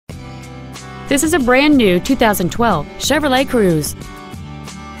This is a brand new 2012 Chevrolet Cruze.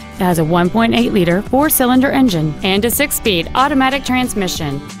 It has a 1.8-liter four-cylinder engine and a 6-speed automatic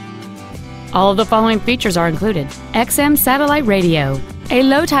transmission. All of the following features are included: XM satellite radio, a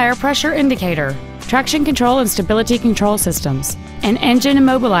low tire pressure indicator, traction control and stability control systems, an engine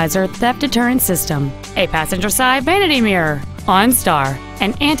immobilizer theft deterrent system, a passenger side vanity mirror, OnStar,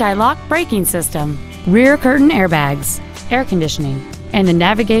 an anti-lock braking system, rear curtain airbags, air conditioning, and the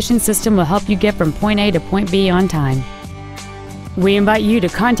navigation system will help you get from point A to point B on time. We invite you to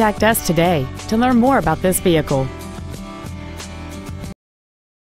contact us today to learn more about this vehicle.